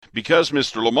Because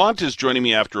Mr. Lamont is joining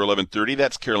me after 11:30,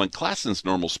 that's Carolyn Klassen's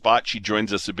normal spot. She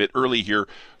joins us a bit early here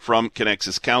from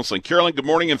Connexus Counseling. Carolyn, good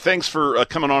morning, and thanks for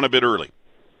coming on a bit early.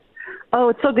 Oh,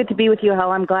 it's so good to be with you,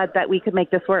 Hal. I'm glad that we could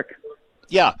make this work.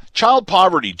 Yeah, child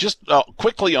poverty, just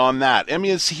quickly on that. I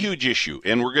mean, it's a huge issue,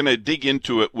 and we're going to dig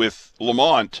into it with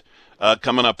Lamont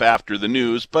coming up after the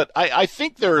news. But I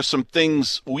think there are some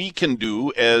things we can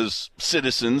do as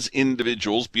citizens,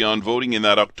 individuals, beyond voting in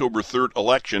that October 3rd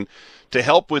election to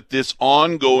help with this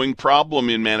ongoing problem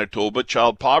in Manitoba,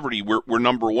 child poverty. We're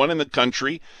number one in the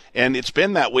country, and it's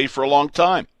been that way for a long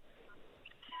time.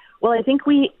 Well, I think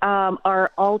we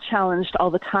are all challenged all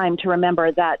the time to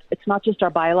remember that it's not just our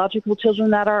biological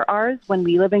children that are ours. When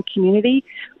we live in community,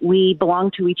 we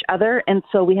belong to each other, and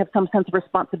so we have some sense of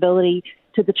responsibility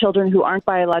to the children who aren't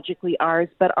biologically ours,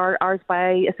 but are ours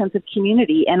by a sense of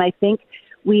community. And I think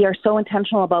we are so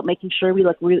intentional about making sure we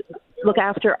look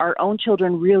after our own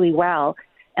children really well.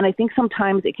 And I think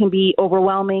sometimes it can be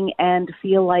overwhelming and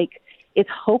feel like it's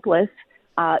hopeless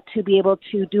to be able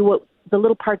to do the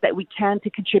little part that we can to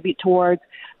contribute towards,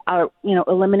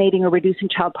 eliminating or reducing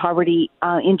child poverty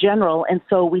in general. And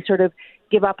so we sort of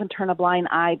give up and turn a blind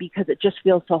eye because it just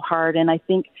feels so hard. And I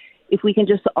think if we can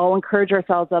just all encourage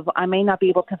ourselves of, I may not be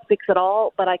able to fix it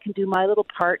all, but I can do my little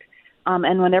part.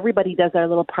 And when everybody does their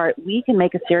little part, we can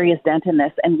make a serious dent in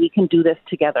this, and we can do this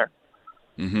together.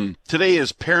 Mm-hmm. Today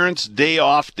is Parents' Day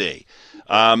Off Day.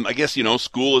 I guess,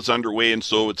 school is underway, and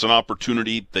so it's an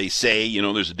opportunity. They say,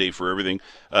 there's a day for everything.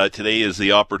 Today is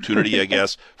the opportunity, I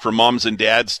guess, for moms and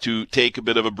dads to take a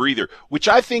bit of a breather, which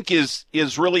I think is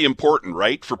really important,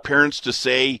 right? For parents to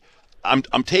say,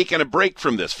 I'm taking a break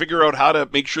from this. Figure out how to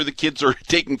make sure the kids are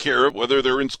taken care of, whether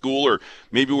they're in school or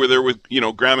maybe where they're with,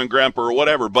 grandma and grandpa or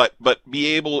whatever. But be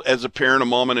able, as a parent, a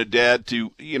mom and a dad,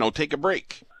 to, take a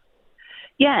break.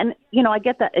 Yeah, and, I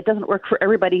get that it doesn't work for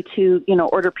everybody to,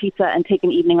 order pizza and take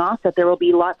an evening off, that there will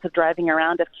be lots of driving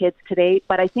around of kids today.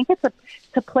 But I think it's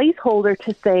a placeholder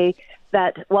to say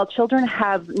that while children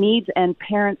have needs and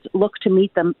parents look to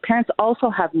meet them, parents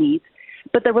also have needs.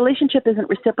 But the relationship isn't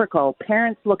reciprocal.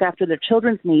 Parents look after their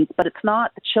children's needs, but it's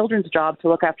not the children's job to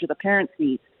look after the parents'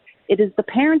 needs. It is the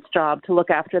parents' job to look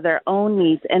after their own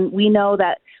needs. And we know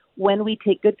that when we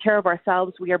take good care of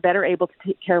ourselves, we are better able to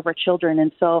take care of our children.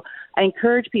 And so I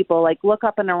encourage people, look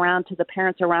up and around to the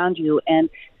parents around you and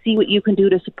see what you can do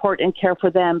to support and care for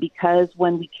them, because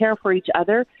when we care for each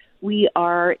other, we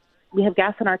have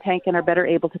gas in our tank and are better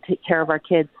able to take care of our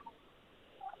kids.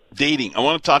 Dating. I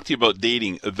want to talk to you about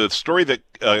dating. The story that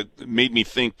made me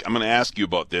think I'm going to ask you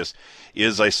about this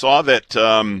is I saw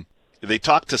that they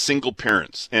talked to single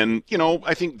parents. And,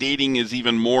 I think dating is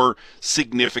even more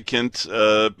significant,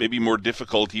 maybe more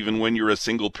difficult even when you're a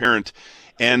single parent.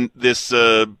 And this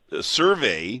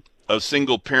survey of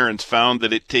single parents found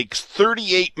that it takes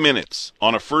 38 minutes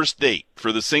on a first date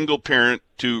for the single parent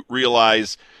to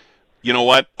realize, you know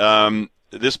what,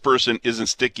 this person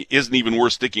isn't even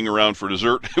worth sticking around for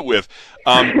dessert with.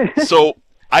 So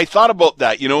I thought about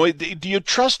that. Do you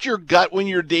trust your gut when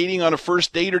you're dating on a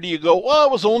first date, or do you go, well,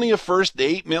 it was only a first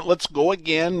date, man, let's go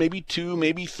again, maybe 2,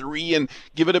 maybe 3, and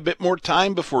give it a bit more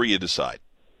time before you decide?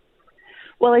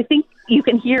 Well, I think you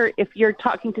can hear, if you're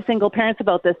talking to single parents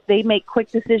about this, they make quick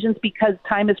decisions because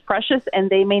time is precious, and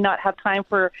they may not have time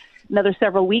for another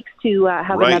several weeks to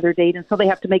have Right. another date, and so they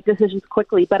have to make decisions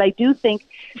quickly. But I do think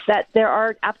that there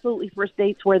are absolutely first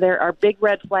dates where there are big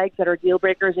red flags that are deal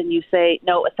breakers, and you say,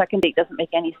 no, a second date doesn't make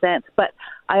any sense. But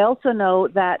I also know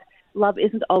that love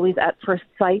isn't always at first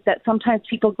sight, that sometimes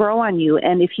people grow on you,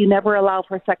 and if you never allow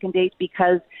for a second date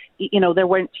because, there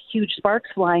weren't huge sparks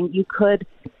flying, you could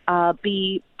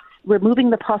be removing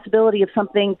the possibility of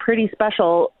something pretty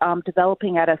special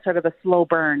developing at a sort of a slow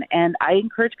burn. And I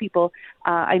encourage people,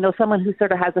 I know someone who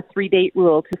sort of has a 3-date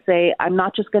rule, to say, I'm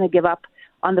not just going to give up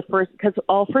on the first, because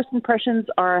all first impressions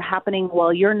are happening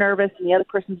while you're nervous and the other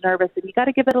person's nervous, and you got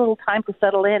to give it a little time to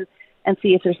settle in and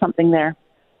see if there's something there.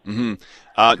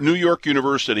 Mm-hmm. New York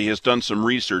University has done some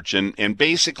research, and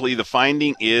basically the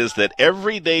finding is that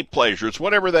everyday pleasures,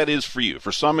 whatever that is for you,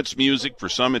 for some it's music, for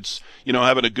some it's,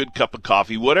 having a good cup of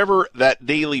coffee, whatever that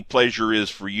daily pleasure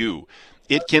is for you,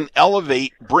 it can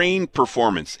elevate brain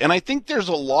performance. And I think there's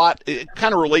a lot, it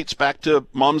kind of relates back to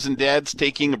moms and dads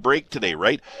taking a break today,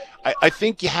 right? I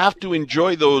think you have to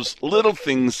enjoy those little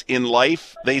things in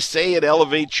life. They say it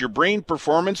elevates your brain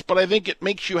performance, but I think it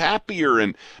makes you happier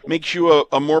and makes you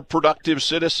a more productive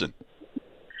citizen.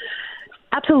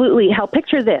 Absolutely. Hal,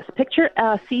 picture this. Picture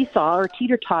a seesaw or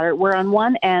teeter-totter where on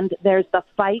one end there's the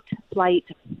fight, flight,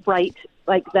 fright,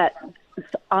 like that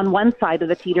on one side of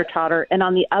the teeter-totter, and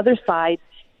on the other side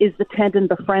is the tendon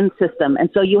befriend system. And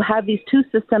so you have these two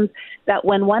systems that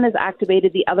when one is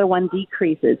activated, the other one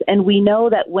decreases. And we know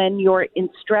that when you're in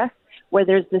stress, where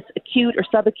there's this acute or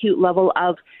subacute level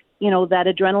of, that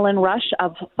adrenaline rush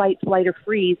of fight, flight, or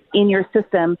freeze in your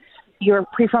system, your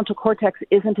prefrontal cortex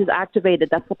isn't as activated.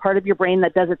 That's the part of your brain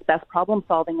that does its best problem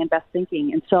solving and best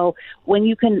thinking. And so when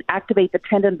you can activate the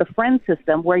tendon befriend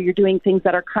system, where you're doing things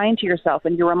that are kind to yourself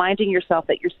and you're reminding yourself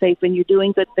that you're safe and you're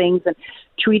doing good things and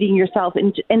treating yourself,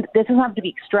 and this doesn't have to be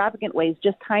extravagant ways,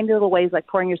 just tiny little ways like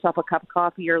pouring yourself a cup of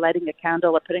coffee or lighting a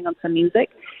candle or putting on some music,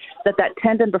 that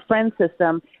tendon befriend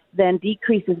system then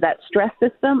decreases that stress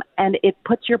system, and it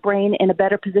puts your brain in a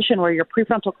better position where your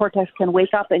prefrontal cortex can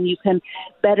wake up and you can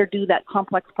better do that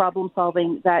complex problem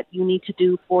solving that you need to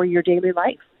do for your daily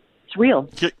life. It's real.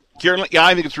 Carolyn, yeah,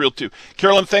 I think it's real too.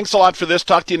 Carolyn, thanks a lot for this.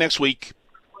 Talk to you next week.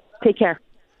 Take care.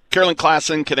 Carolyn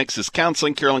Klassen, Connexus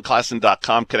Counseling,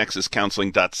 CarolynKlassen.com,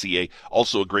 ConnexusCounseling.ca.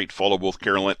 Also a great follow, both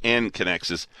Carolyn and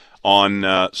Connexus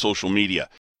on social media.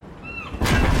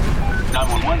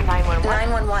 911.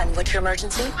 911. What's your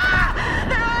emergency?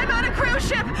 I'm on a cruise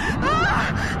ship.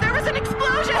 There was an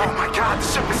explosion. Oh my God, the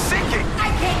ship is sinking. I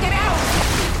can't get out.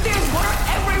 There's water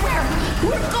everywhere.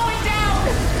 We're going down.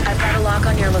 I've got a lock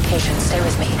on your location. Stay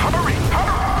with me. Hurry.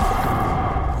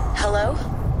 Hello?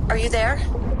 Are you there?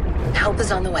 Help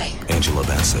is on the way. Angela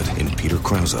Bassett and Peter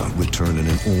Krause return in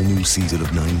an all-new season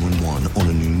of 911 on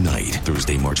a new night.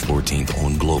 Thursday, March 14th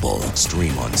on Global.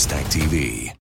 Stream on Stack TV.